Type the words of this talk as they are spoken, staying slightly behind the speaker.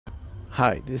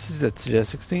Hi, this is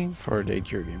TJ16 for the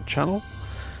 8 Year Game channel,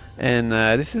 and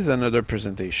this is another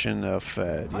presentation of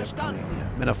the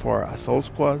upcoming War Assault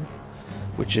Squad,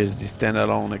 which is the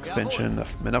standalone expansion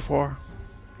of War.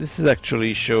 This is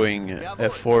actually showing a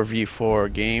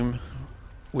 4v4 game,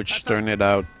 which turned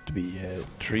out to be a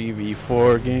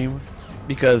 3v4 game,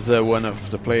 because one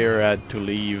of the player had to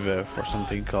leave for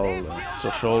something called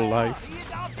social life.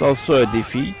 It's also a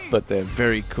defeat, but a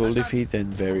very cool defeat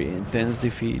and very intense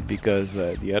defeat, because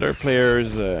the other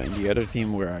players in the other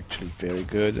team were actually very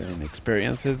good and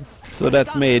experienced. So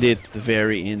that made it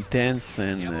very intense,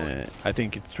 and I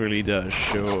think it really does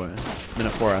show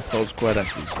War Assault Squad at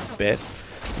its best.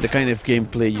 The kind of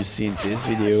gameplay you see in this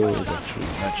video is actually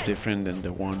much different than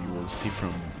the one you will see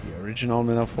from the original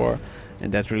War,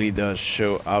 and that really does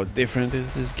show how different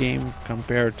is this game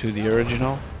compared to the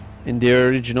original. In the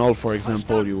original, for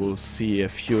example, you will see a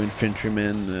few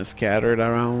infantrymen scattered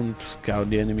around to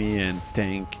scout the enemy and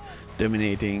tank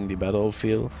dominating the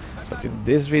battlefield. But in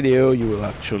this video, you will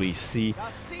actually see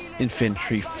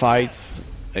infantry fights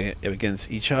against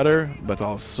each other, but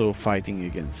also fighting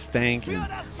against tank and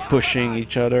pushing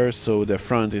each other. So the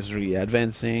front is really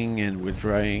advancing and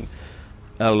withdrawing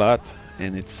a lot,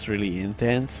 and it's really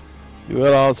intense. You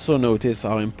will also notice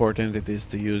how important it is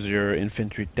to use your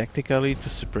infantry tactically to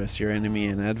suppress your enemy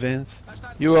and advance.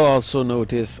 You will also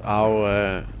notice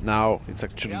how now it's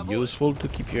actually useful to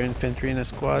keep your infantry in a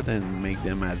squad and make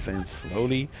them advance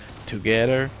slowly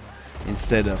together,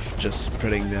 instead of just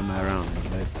spreading them around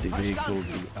and let the vehicle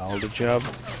do all the job.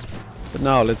 But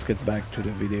now let's get back to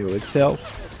the video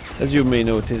itself. As you may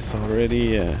notice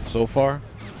already so far,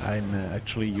 I'm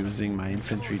actually using my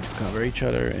infantry to cover each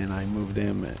other, and I move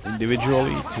them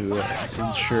individually to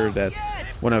ensure that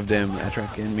one of them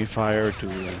attract enemy fire to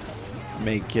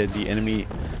make the enemy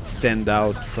stand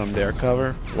out from their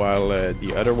cover, while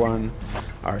the other one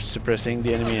are suppressing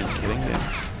the enemy and killing them.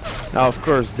 Now of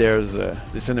course there's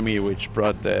this enemy which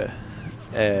brought an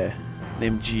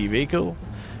MG vehicle,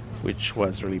 which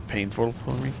was really painful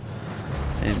for me,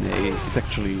 and it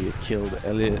actually killed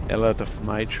a lot of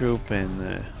my troop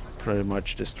and pretty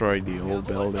much destroyed the whole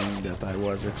building that I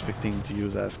was expecting to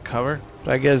use as cover.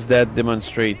 But I guess that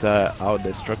demonstrates how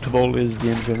destructible is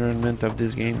the environment of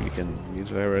this game. You can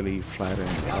literally flatten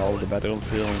all the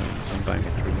battlefield, and sometimes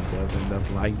it really does end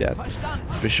up like that,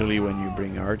 especially when you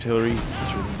bring artillery.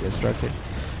 It's really destructive.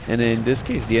 And in this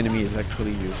case, the enemy is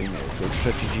actually using a good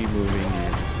strategy, moving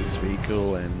his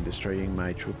vehicle and destroying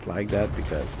my troop like that,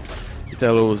 because it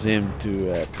allows him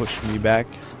to push me back.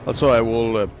 Also, I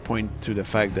will point to the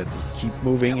fact that he keeps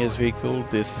moving his vehicle.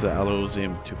 This allows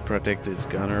him to protect his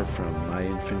gunner from my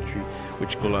infantry,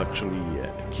 which could actually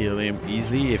kill him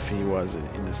easily if he was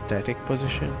in a static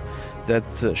position. That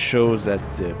shows that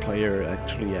the player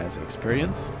actually has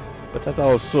experience. But that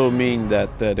also means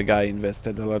that the guy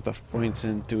invested a lot of points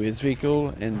into his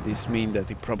vehicle, and this means that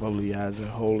he probably has a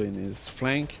hole in his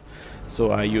flank.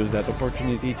 So I use that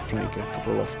opportunity to flank a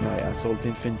couple of my assault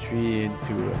infantry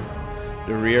into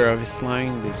the rear of his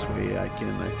line. This way I can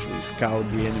actually scout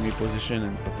the enemy position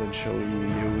and potentially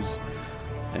use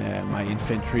my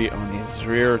infantry on his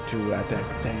rear to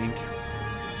attack tank.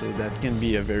 So that can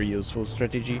be a very useful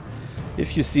strategy.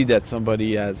 If you see that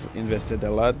somebody has invested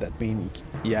a lot, that means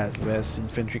he has less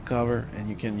infantry cover, and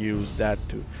you can use that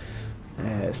to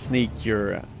sneak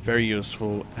your very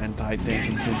useful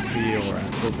anti-tank infantry or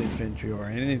assault infantry or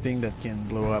anything that can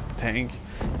blow up tank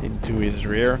into his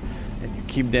rear, and you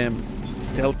keep them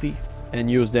stealthy and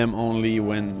use them only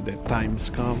when the times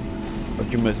come.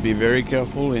 But you must be very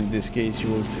careful. In this case, you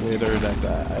will see later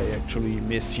that I actually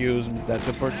misused that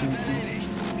opportunity.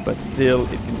 But still,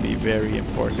 it can be very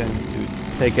important to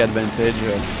take advantage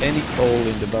of any hole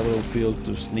in the battlefield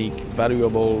to sneak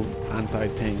valuable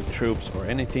anti-tank troops or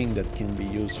anything that can be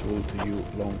useful to you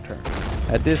long term.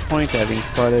 At this point, having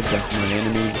spotted that my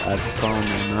enemies had spawned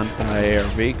an anti-air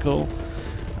vehicle,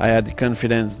 I had the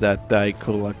confidence that I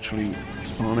could actually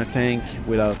spawn a tank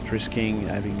without risking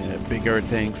having a bigger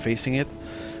tank facing it,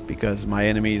 because my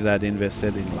enemies had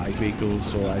invested in light vehicles,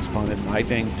 so I spawned my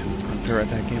tank to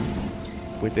counter-attack him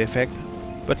with effect.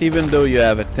 But even though you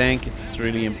have a tank, it's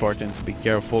really important to be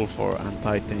careful for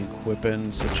anti-tank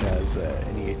weapons such as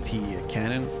any AT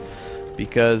cannon,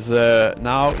 because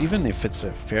now, even if it's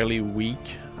a fairly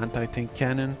weak anti-tank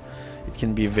cannon, it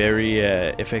can be very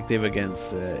effective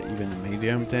against even a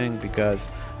medium tank, because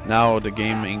now the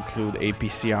game includes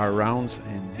APCR rounds,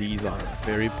 and these are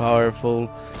very powerful.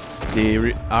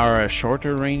 They are a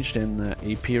shorter range than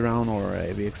AP round or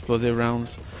heavy explosive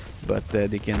rounds, but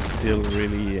they can still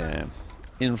really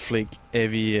inflict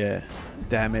heavy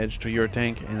damage to your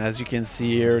tank. And as you can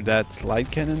see here, that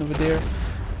light cannon over there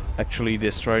actually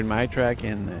destroyed my track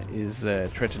and is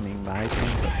threatening my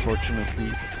tank, but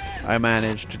fortunately I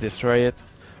managed to destroy it.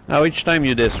 Now each time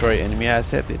you destroy enemy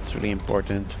asset, it's really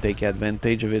important to take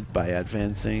advantage of it by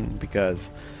advancing, because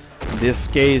in this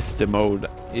case the mode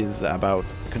is about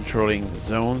controlling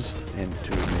zones, and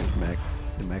to make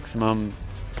the maximum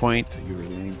point you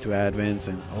really need to advance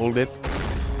and hold it.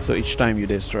 So each time you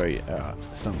destroy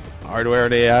some hardware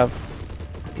they have,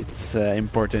 it's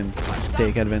important to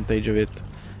take advantage of it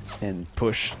and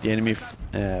push the enemy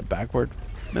backward.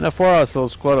 War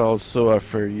Assault Squad also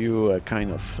offer you a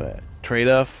kind of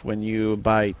trade-off when you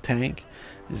buy tank,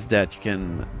 is that you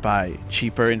can buy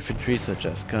cheaper infantry such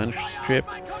as conscript,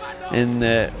 and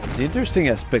the interesting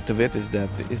aspect of it is that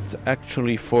it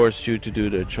actually forces you to do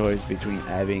the choice between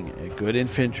having a good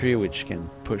infantry which can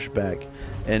push back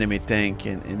enemy tank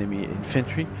and enemy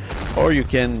infantry, or you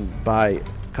can buy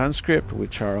conscript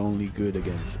which are only good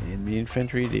against enemy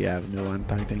infantry. They have no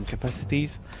anti-tank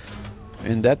capacities,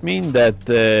 and that means that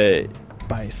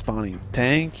by spawning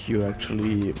tank you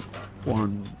actually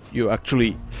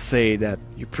say that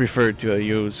you prefer to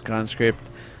use conscript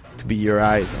to be your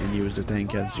eyes and use the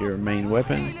tank as your main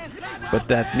weapon. But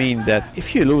that means that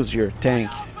if you lose your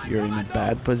tank, you're in a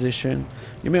bad position.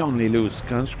 You may only lose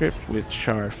conscript, which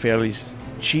are fairly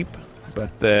cheap,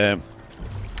 but the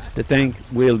tank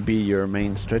will be your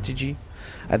main strategy.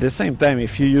 At the same time,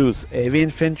 if you use heavy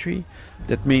infantry,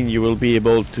 that means you will be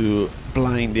able to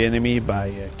blind the enemy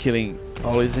by killing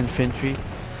all his infantry,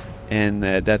 and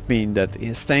that means that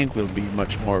his tank will be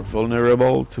much more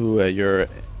vulnerable to your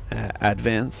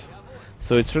advance.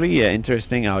 So it's really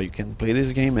interesting how you can play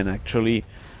this game, and actually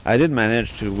I did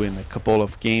manage to win a couple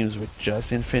of games with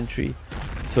just infantry.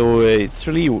 So it's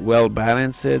really well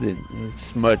balanced.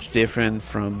 It's much different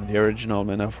from the original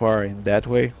Men of War in that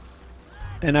way.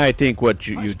 And I think what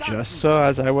you just saw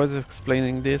as I was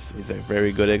explaining this is a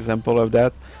very good example of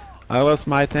that. I lost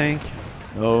my tank,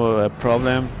 no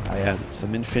problem. I had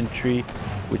some infantry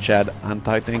which had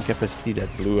anti-tank capacity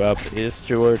that blew up his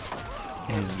turret,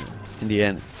 and in the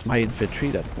end it's my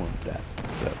infantry that won that.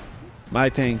 So my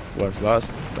tank was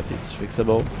lost, but it's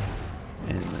fixable,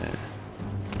 and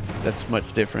that's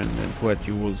much different than what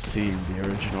you will see in the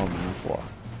original Man of War.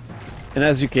 And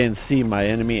as you can see, my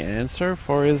enemy answer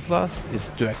for his loss is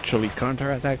to actually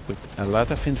counterattack with a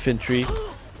lot of infantry,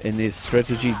 and his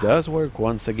strategy does work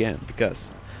once again,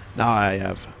 because now I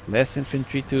have less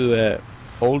infantry to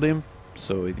hold him,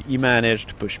 so he managed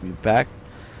to push me back.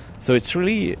 So it's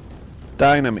really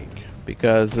dynamic,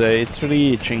 because it's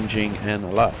really changing and a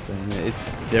lot, and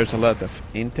there's a lot of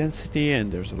intensity,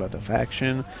 and there's a lot of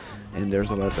action, and there's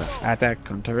a lot of attack,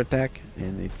 counterattack,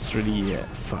 and it's really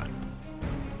fun.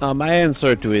 Now my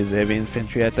answer to his heavy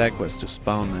infantry attack was to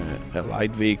spawn a light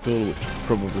vehicle, which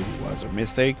probably was a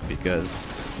mistake, because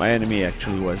my enemy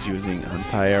actually was using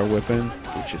anti-air weapon,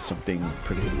 which is something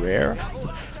pretty rare,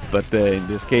 but in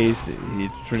this case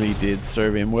it really did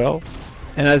serve him well.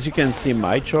 And as you can see,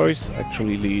 my choice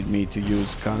actually led me to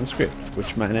use conscript,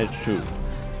 which managed to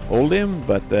hold him,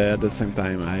 but at the same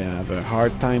time I have a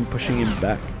hard time pushing him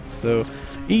back. So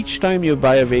each time you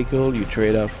buy a vehicle you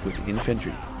trade off with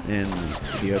infantry, and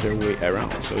the other way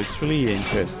around. So it's really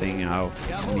interesting how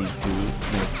you need to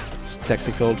make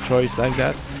tactical choice like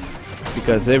that,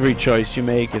 because every choice you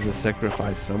make is a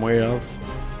sacrifice somewhere else.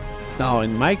 Now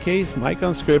in my case, my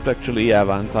conscript actually have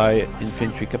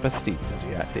anti-infantry capacity,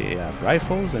 because they have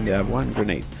rifles and they have one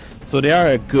grenade. So they are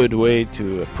a good way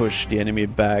to push the enemy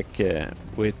back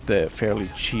with fairly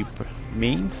cheap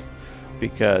means,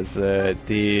 because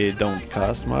they don't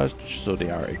cost much, so they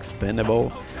are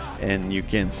expendable, and you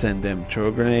can send them through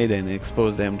a grenade and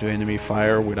expose them to enemy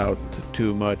fire without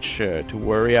too much to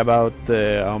worry about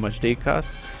how much they cost.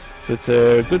 So it's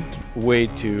a good way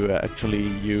to actually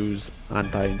use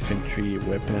anti-infantry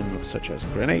weapons such as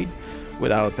grenade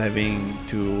without having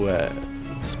to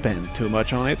spend too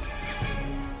much on it.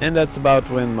 And that's about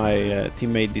when my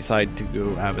teammate decided to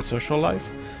go have a social life.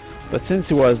 But since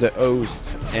he was the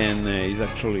host and he's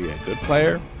actually a good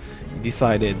player, he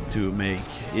decided to make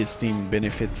his team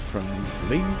benefit from his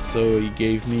leave, so he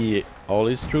gave me all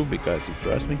his troops because he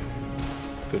trusts me.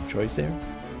 Good choice there.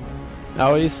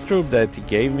 Now his troops that he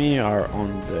gave me are on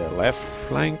the left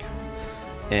flank,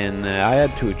 and I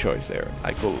had two choices there.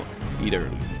 I could either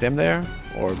leave them there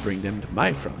or bring them to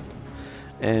my front,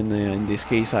 and in this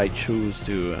case I choose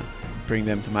to bring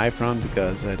them to my front,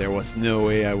 because there was no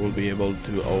way I will be able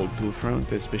to hold two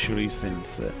front, especially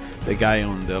since the guy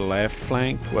on the left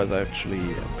flank was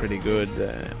actually pretty good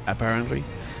apparently,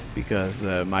 because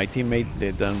my teammate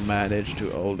didn't manage to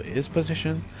hold his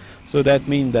position. So that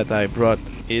means that I brought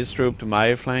his troop to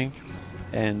my flank,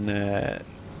 and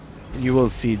you will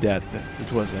see that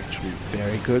it was actually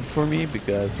very good for me,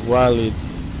 because while it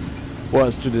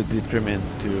was to the detriment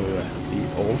to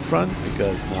the old front,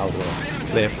 because now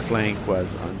the left flank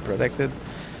was unprotected,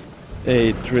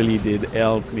 it really did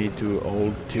help me to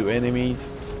hold two enemies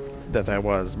that I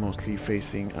was mostly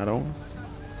facing alone.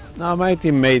 Now my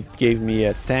teammate gave me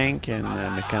a tank and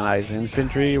mechanized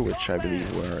infantry, which I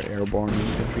believe were airborne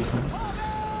infantry,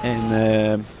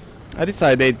 and I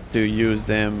decided to use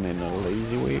them in a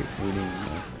lazy way, meaning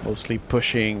mostly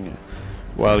pushing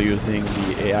while using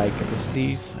the AI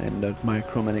capacities and not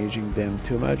micromanaging them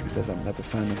too much, because I'm not a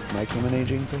fan of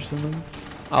micromanaging personally.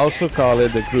 I also call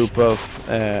it a group of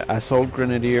assault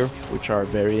grenadier, which are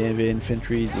very heavy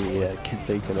infantry. They can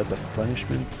take a lot of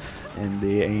punishment, and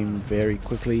they aim very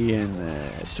quickly and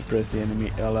suppress the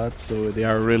enemy a lot, so they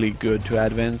are really good to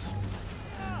advance.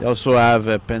 They also have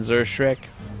a Panzerschreck,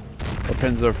 or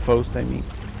Panzerfaust I mean.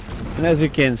 And as you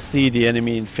can see, the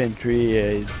enemy infantry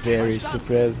is very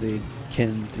suppressed. They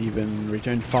can't even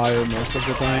return fire most of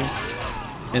the time.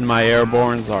 And my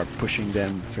airbornes are pushing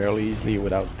them fairly easily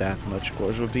without that much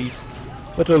casualties.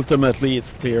 But ultimately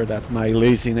it's clear that my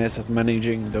laziness at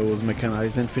managing those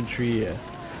mechanized infantry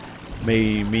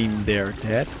may mean they're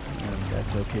dead. And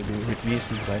that's okay with me,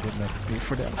 since I did not pay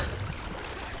for them.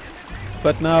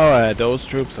 But now those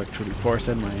troops actually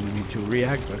forced my enemy to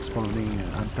react by spawning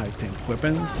anti-tank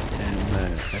weapons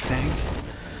and a tank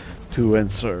to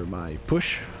answer my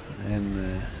push,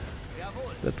 and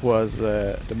that was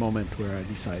the moment where I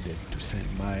decided to send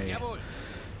my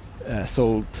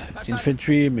assault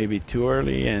infantry maybe too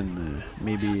early and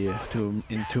maybe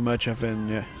in too much of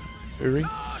an hurry,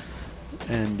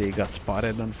 and they got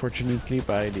spotted unfortunately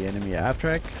by the enemy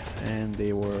half-track and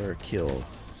they were killed.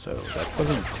 So that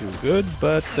wasn't too good,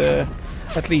 but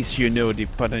at least you know the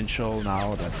potential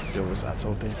now that those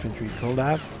assault infantry could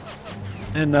have.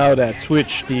 And now that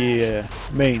switched the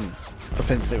main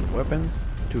offensive weapon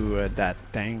to that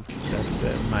tank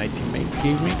that my teammate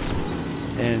gave me.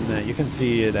 And you can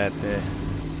see that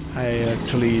I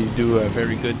actually do a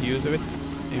very good use of it,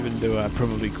 even though I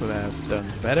probably could have done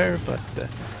better, but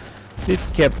it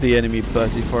kept the enemy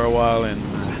busy for a while and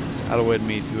allowed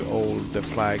me to hold the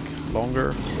flag longer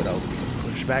without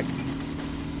being pushed back.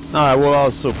 Now I will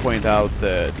also point out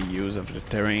the use of the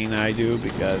terrain I do,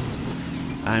 because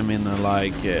I'm in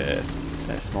a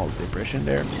small depression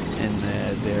there, and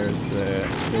there's the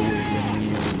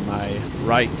enemy on my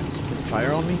right can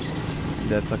fire on me.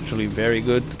 That's actually very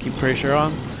good to keep pressure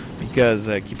on, because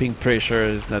keeping pressure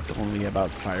is not only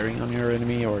about firing on your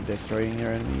enemy or destroying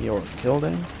your enemy or kill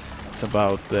them, it's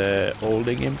about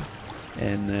holding him,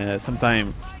 and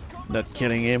sometimes not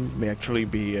killing him may actually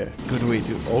be a good way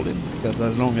to hold him, because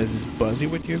as long as he's busy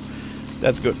with you,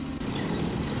 that's good.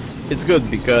 It's good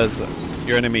because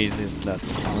your enemies is not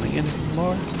spawning anything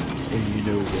more, and you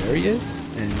know where he is,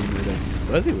 and you know that he's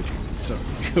busy with you, so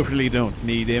you really don't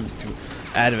need him to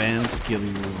advance, kill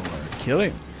you, or kill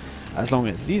him. As long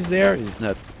as he's there, he's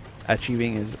not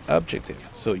achieving his objective,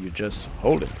 so you just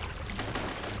hold him.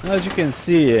 Now, as you can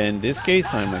see, in this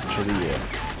case I'm actually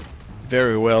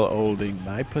very well holding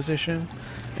my position,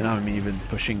 and I'm even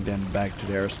pushing them back to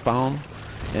their spawn.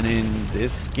 And in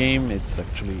this game it's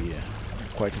actually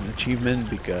quite an achievement,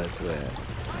 because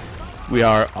we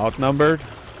are outnumbered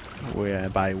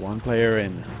by one player,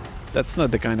 and that's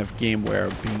not the kind of game where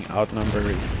being outnumbered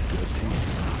is a good thing,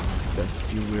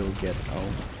 because you will get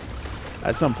owned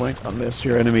at some point unless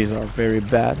your enemies are very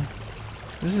bad.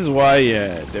 This is why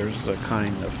there's a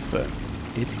kind of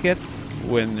etiquette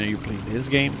when you play this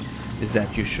game, is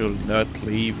that you should not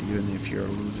leave even if you're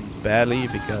losing badly,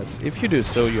 because if you do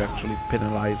so you actually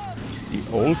penalize the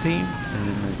whole team,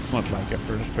 and it's not like a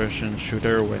first-person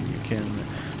shooter when you can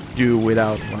do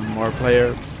without one more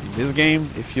player. In this game,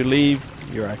 if you leave,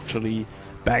 you're actually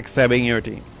backstabbing your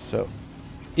team. So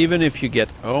even if you get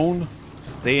owned,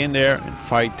 stay in there and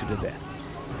fight to the death,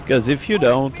 because if you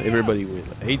don't, everybody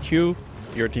will hate you,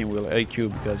 your team will hate you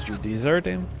because you desert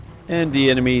him, and the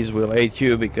enemies will hate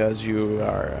you because you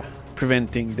are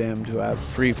preventing them to have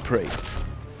free praise.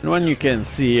 And what you can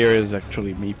see here is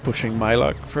actually me pushing my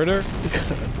luck further,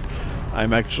 because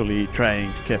I'm actually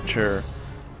trying to capture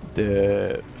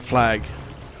the flag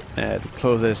the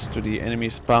closest to the enemy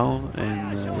spawn,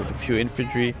 and with a few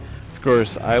infantry. Of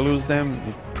course I lose them.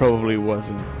 It probably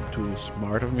wasn't too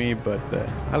smart of me, but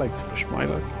I like to push my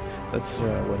luck. That's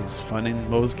what is fun in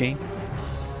most games.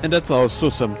 And that's also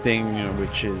something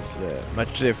which is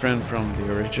much different from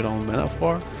the original Men of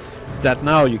War, is that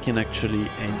now you can actually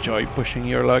enjoy pushing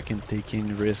your luck and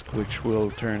taking risk which will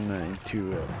turn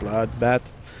into a bloodbath.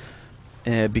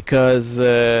 because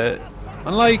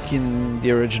unlike in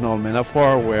the original Men of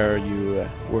War, where you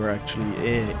were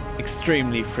actually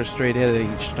extremely frustrated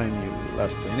each time you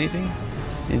lost anything,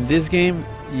 in this game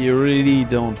you really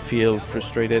don't feel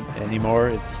frustrated anymore.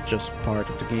 It's just part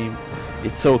of the game.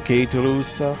 It's okay to lose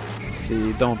stuff.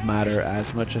 They don't matter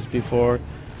as much as before,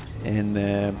 and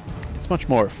it's much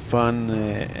more fun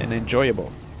and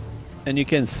enjoyable. And you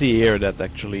can see here that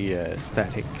actually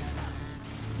static,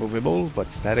 movable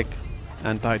but static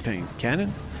anti-tank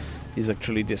cannon is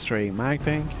actually destroying my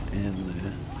tank, and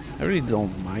I really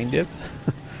don't mind it.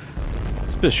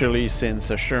 Especially since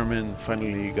a Sherman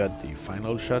finally got the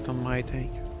final shot on my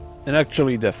tank. And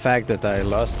actually the fact that I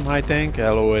lost my tank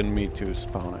allowed me to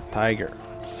spawn a Tiger.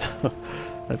 So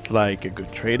that's like a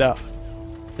good trade-off.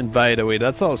 And by the way,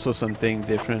 that's also something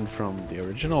different from the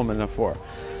original Men of War.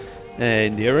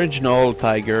 In the original,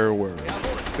 Tiger were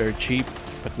very cheap,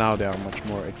 but now they are much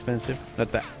more expensive.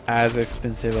 Not that as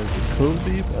expensive as they could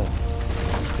be, but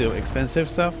still expensive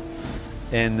stuff.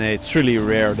 And it's really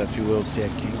rare that you will see a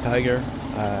King Tiger.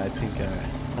 I think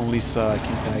I only saw a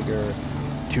King Tiger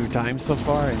 2 times so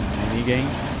far in many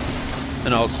games.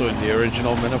 And also in the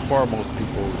original Men of War, most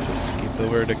people just skipped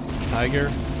over the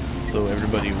Tiger, so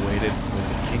everybody waited for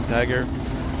the King Tiger.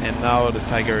 And now the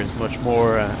Tiger is much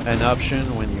more an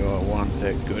option when you want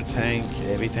a good tank,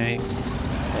 heavy tank,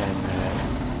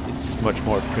 and it's much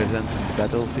more present in the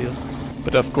battlefield.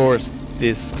 But of course,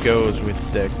 this goes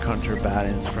with the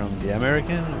counterbalance from the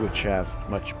American, which have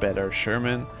much better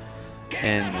Sherman,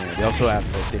 and they also have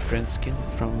a different skin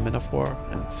from Men of War,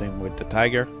 and same with the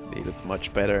Tiger. They look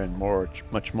much better and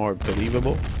much more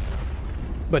believable.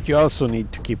 But you also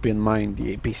need to keep in mind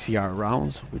the APCR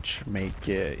rounds, which make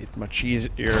it much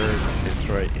easier to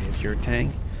destroy a heavier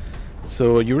tank.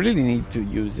 So you really need to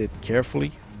use it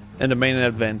carefully. And the main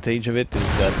advantage of it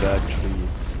is that actually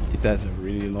it has a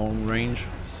really long range.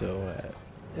 So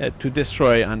to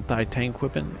destroy anti-tank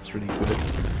weapon, it's really good.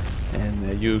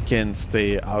 And you can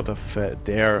stay out of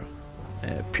their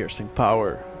piercing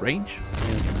power range,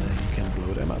 and you can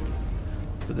blow them up.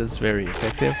 So that's very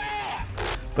effective.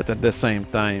 But at the same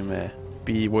time,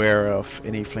 beware of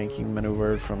any flanking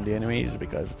maneuver from the enemies,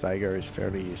 because the Tiger is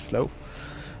fairly slow,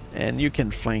 and you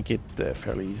can flank it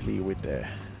fairly easily with a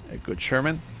good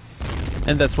Sherman.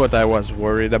 And that's what I was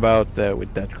worried about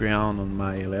with that ground on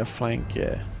my left flank,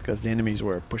 because the enemies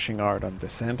were pushing hard on the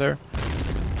center.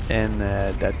 And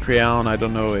that ground, I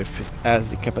don't know if it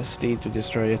has the capacity to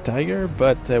destroy a Tiger,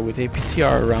 but with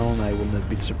APCR around, I will not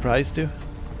be surprised to.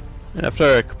 And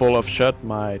after a couple of shots,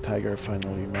 my Tiger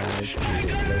finally managed to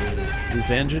blow his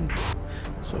engine.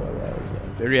 So I was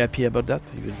very happy about that,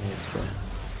 even if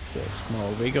it's a small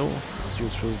vehicle, it's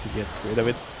useful to get rid of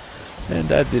it. And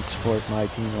that did support my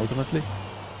team ultimately.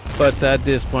 But at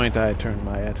this point I turned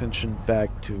my attention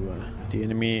back to the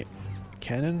enemy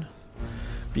cannon,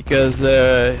 because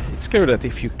it's clear that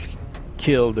if you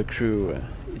kill the crew,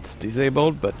 it's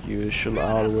disabled, but you should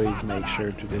always make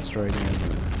sure to destroy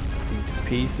them into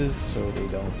pieces so they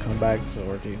don't come back,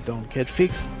 or they don't get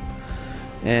fixed.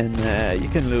 And you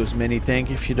can lose many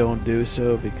tanks if you don't do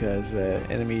so, because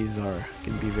enemies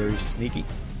can be very sneaky.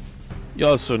 You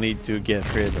also need to get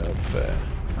rid of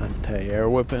anti-air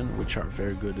weapons, which are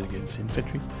very good against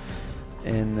infantry.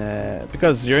 And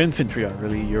because your infantry are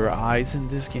really your eyes in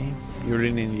this game, you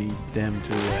really need them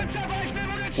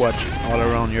to watch all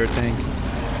around your tank,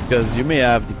 because you may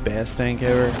have the best tank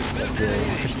ever, but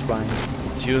if it's blind,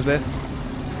 it's useless.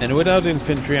 And without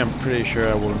infantry, I'm pretty sure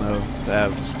I will not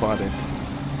have spotted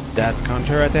that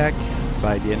counterattack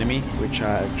by the enemy, which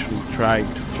I actually tried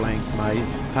to flank my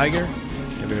Tiger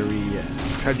in a very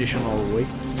traditional way.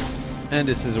 And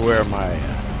this is where my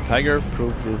Tiger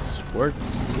proved his worth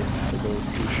against those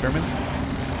 2 Sherman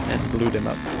and blew them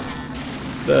up.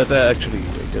 But actually,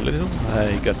 wait a little,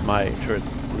 I got my turret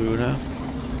blue now.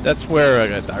 That's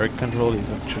where direct control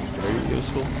is actually very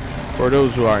useful. For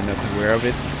those who are not aware of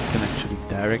it, you can actually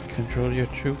direct control your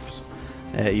troops,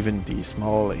 even the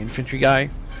small infantry guy.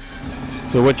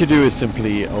 So what you do is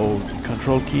simply hold the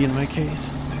control key in my case,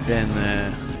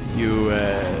 then you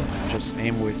just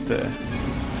aim with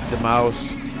the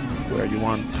mouse where you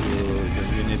want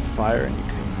your unit to fire, and you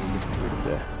can move it with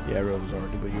the arrows or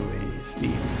WASD,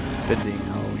 depending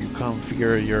how you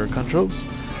configure your controls.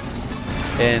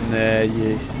 And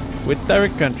with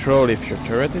direct control, if your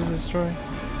turret is destroyed,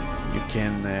 you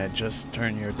can just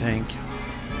turn your tank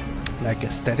like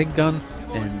a static gun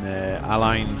and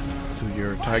align to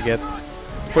your target.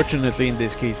 Fortunately, in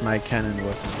this case, my cannon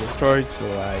wasn't destroyed, so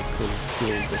I could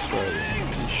still destroy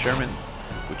the Sherman,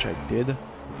 which I did.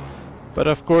 But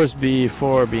of course,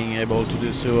 before being able to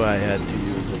do so, I had to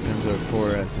use a Panzer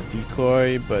IV as a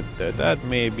decoy, but that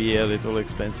may be a little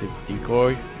expensive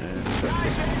decoy, and that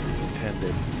wasn't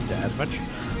intended that much.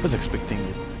 I was expecting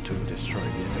it to destroy the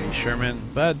enemy Sherman,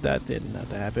 but that did not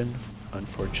happen,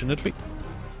 unfortunately.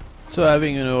 So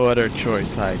having no other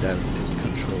choice, I had to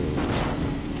control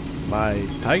my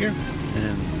Tiger,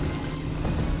 and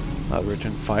I'll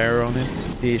return fire on it.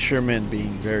 The Sherman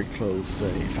being very close,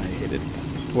 if I hit it,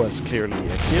 was clearly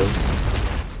a kill.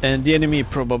 And the enemy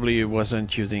probably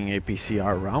wasn't using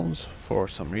APCR rounds for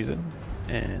some reason,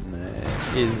 and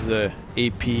his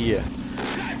AP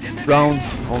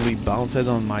rounds only bounced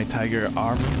on my Tiger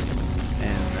armor.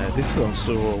 And this is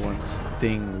also one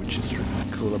thing which is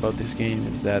really cool about this game,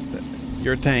 is that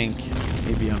your tank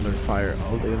may be under fire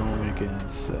all day long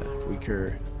against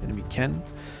weaker enemy cannon,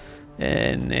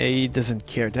 and he doesn't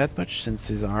care that much since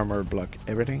his armor block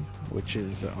everything, which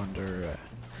is under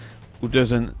who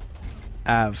doesn't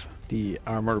have the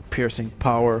armor piercing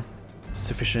power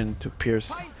sufficient to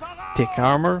pierce thick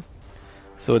armor.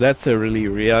 So that's a really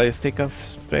realistic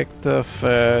aspect of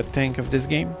tank of this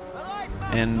game,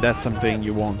 and that's something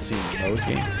you won't see in most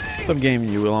games. Some games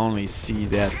you will only see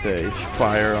that if you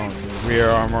fire on the rear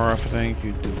armor of a tank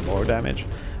you do more damage,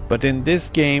 but in this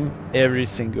game every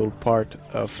single part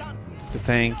of the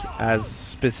tank has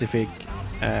specific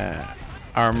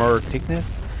armor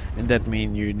thickness, and that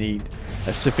means you need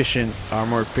a sufficient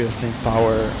armor piercing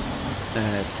power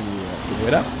to blow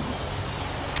it up.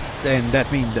 And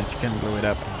that means that you can blow it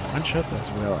up in one shot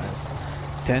as well as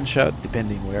 10 shots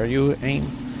depending where you aim.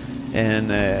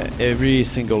 And every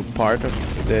single part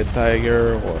of the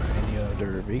Tiger or any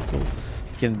other vehicle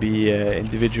can be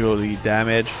individually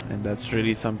damaged, and that's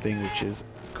really something which is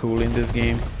cool in this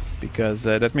game, because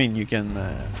that means you can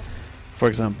for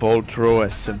example, throw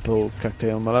a simple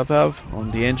cocktail Molotov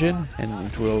on the engine and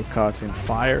it will caught in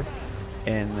fire,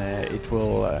 and it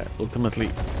will ultimately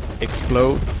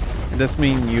explode. And that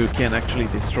means you can actually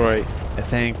destroy a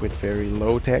tank with very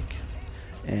low tech,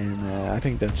 and I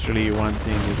think that's really one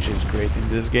thing which is great in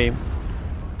this game.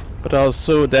 But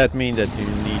also that means that you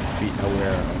need to be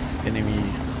aware of enemy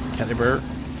caliber,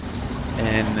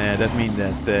 and that means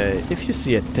that if you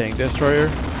see a tank destroyer,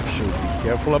 you should be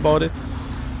careful about it.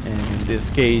 And in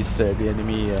this case the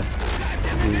enemy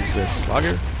uses a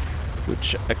slugger,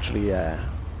 which actually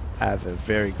have a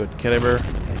very good caliber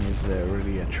and is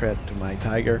really a threat to my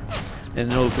Tiger,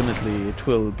 and ultimately it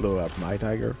will blow up my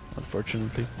Tiger,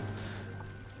 unfortunately.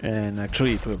 And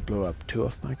actually it will blow up two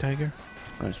of my Tiger.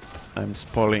 I'm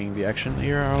spoiling the action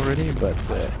here already, but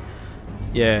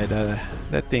yeah,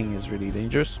 that thing is really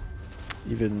dangerous,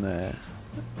 even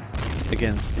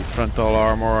against the frontal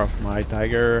armor of my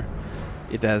Tiger.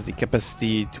 It has the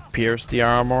capacity to pierce the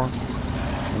armor,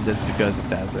 and that's because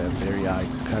it has a very high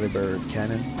caliber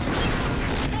cannon.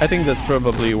 I think that's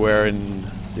probably where in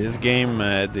this game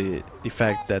the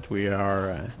fact that we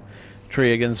are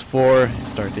 3 against 4 is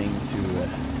starting to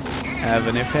have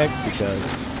an effect,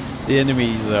 because the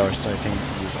enemies are starting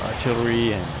to use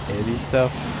artillery and heavy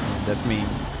stuff, and that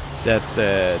means that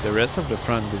the rest of the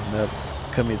front did not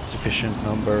commit sufficient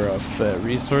number of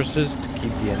resources to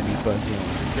keep the enemy busy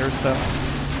on bigger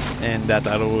stuff, and that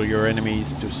allow your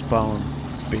enemies to spawn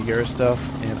bigger stuff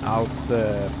and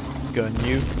outgun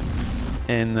you.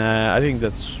 And I think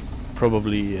that's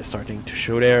probably starting to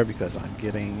show there, because I'm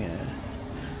getting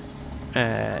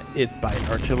hit by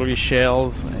artillery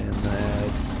shells, and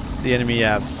the enemy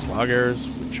have sluggers,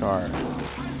 which are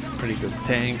pretty good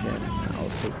tank and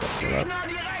also cost a lot.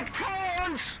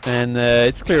 And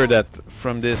it's clear that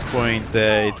from this point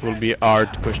it will be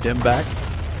hard to push them back,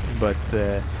 but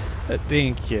I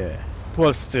think it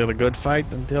was still a good fight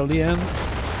until the end,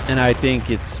 and I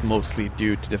think it's mostly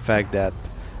due to the fact that,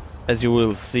 as you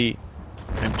will see,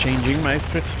 I'm changing my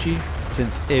strategy,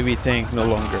 since heavy tank no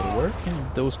longer work in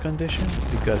those conditions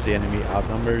because the enemy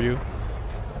outnumber you.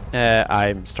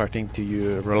 I'm starting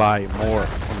to rely more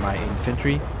on my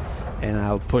infantry, and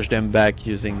I'll push them back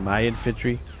using my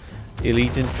infantry,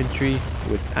 elite infantry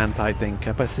with anti-tank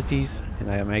capacities, and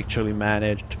I am actually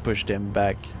managed to push them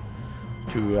back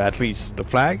to at least the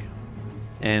flag,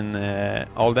 and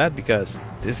all that because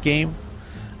this game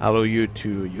allows you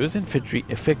to use infantry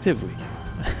effectively.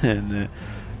 And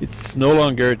it's no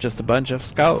longer just a bunch of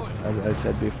scouts, as I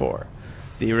said before.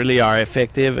 They really are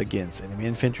effective against enemy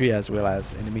infantry as well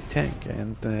as enemy tank,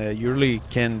 and you really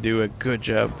can do a good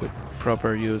job with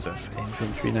proper use of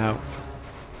infantry now,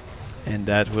 and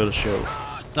that will show.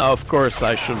 Now of course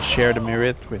I should share the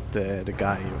merit with the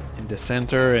guy in the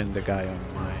center and the guy on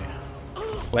my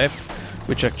left,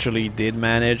 which actually did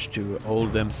manage to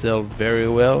hold themselves very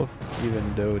well,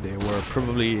 even though they were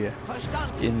probably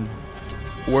in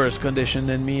worse condition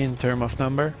than me in terms of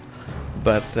number.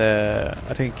 But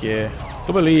I think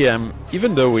globally,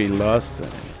 even though we lost,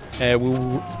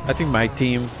 I think my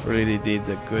team really did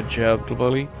a good job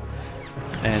globally,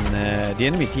 and the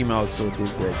enemy team also did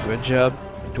a good job.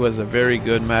 It was a very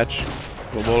good match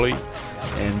globally,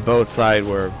 and both sides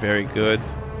were very good,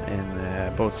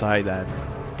 and both sides had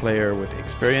player with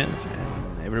experience,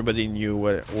 and everybody knew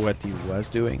what he was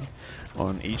doing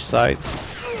on each side,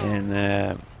 and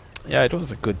yeah, it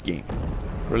was a good game,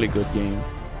 really good game.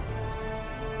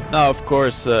 Now, of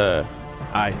course,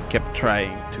 I kept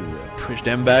trying to push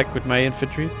them back with my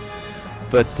infantry,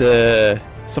 but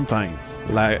sometimes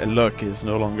luck is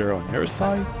no longer on your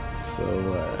side, so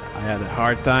I had a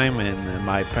hard time, and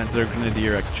my Panzer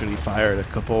Grenadier actually fired a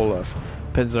couple of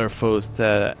Panzerfaust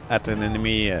at an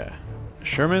enemy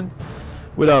Sherman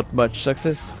without much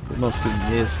success, but mostly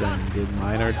missed and did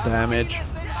minor damage,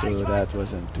 so that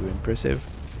wasn't too impressive,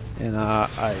 and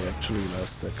I actually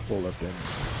lost a couple of them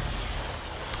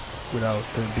without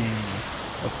being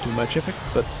of too much effect,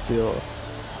 but still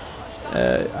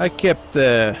I kept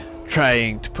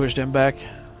trying to push them back.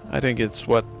 I think it's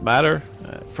what mattered.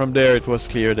 From there it was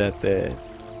clear that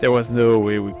there was no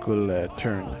way we could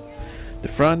turn the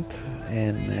front,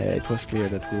 and it was clear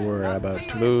that we were about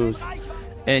to lose,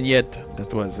 and yet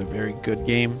that was a very good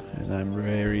game, and I'm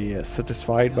very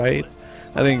satisfied by it.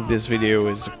 I think this video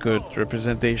is a good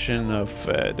representation of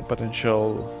the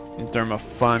potential in terms of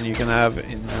fun you can have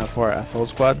in War Assault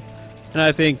Squad. And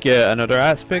I think another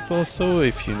aspect also,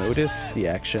 if you notice, the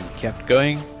action kept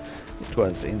going. It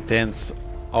was intense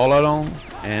all along,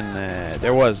 and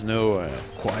there was no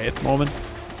quiet moment,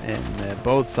 and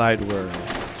both sides were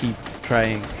keep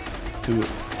trying to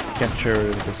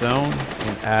capture the zone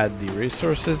and add the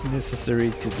resources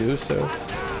necessary to do so,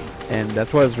 and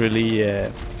that was really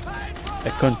a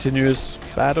continuous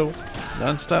battle,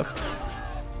 non-stop.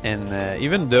 And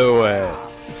even though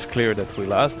it's clear that we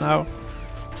lost now,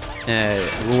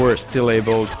 we were still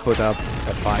able to put up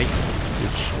a fight,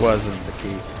 which wasn't the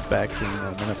case back in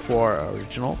Men of War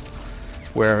original,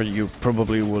 where you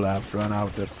probably will have run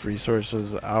out of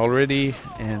resources already,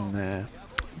 and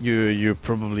you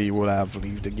probably will have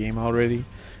leave the game already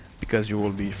because you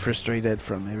will be frustrated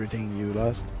from everything you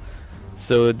lost.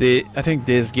 So I think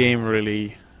this game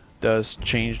really does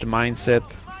change the mindset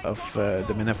of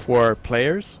the Men of War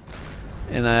players,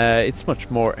 and it's much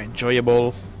more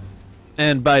enjoyable.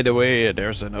 And by the way,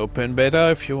 there's an open beta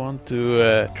if you want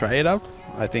to try it out.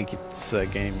 I think it's a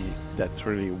game that's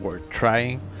really worth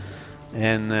trying,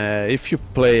 and if you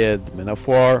play Men of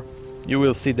War, you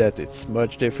will see that it's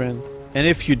much different. And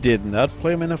if you did not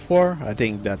play Men of War, I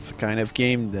think that's the kind of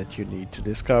game that you need to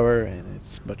discover, and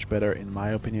it's much better in my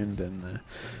opinion than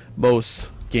most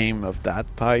game of that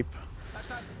type.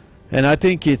 And I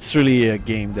think it's really a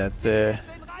game that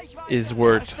is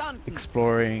worth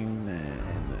exploring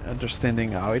and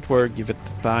understanding how it works. Give it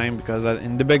the time, because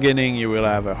in the beginning you will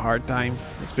have a hard time,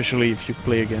 especially if you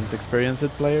play against experienced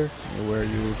players, where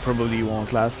you probably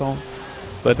won't last long.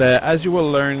 But as you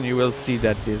will learn, you will see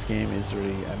that this game is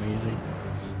really amazing.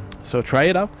 So try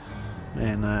it out,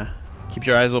 and keep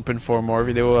your eyes open for more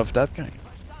video of that kind.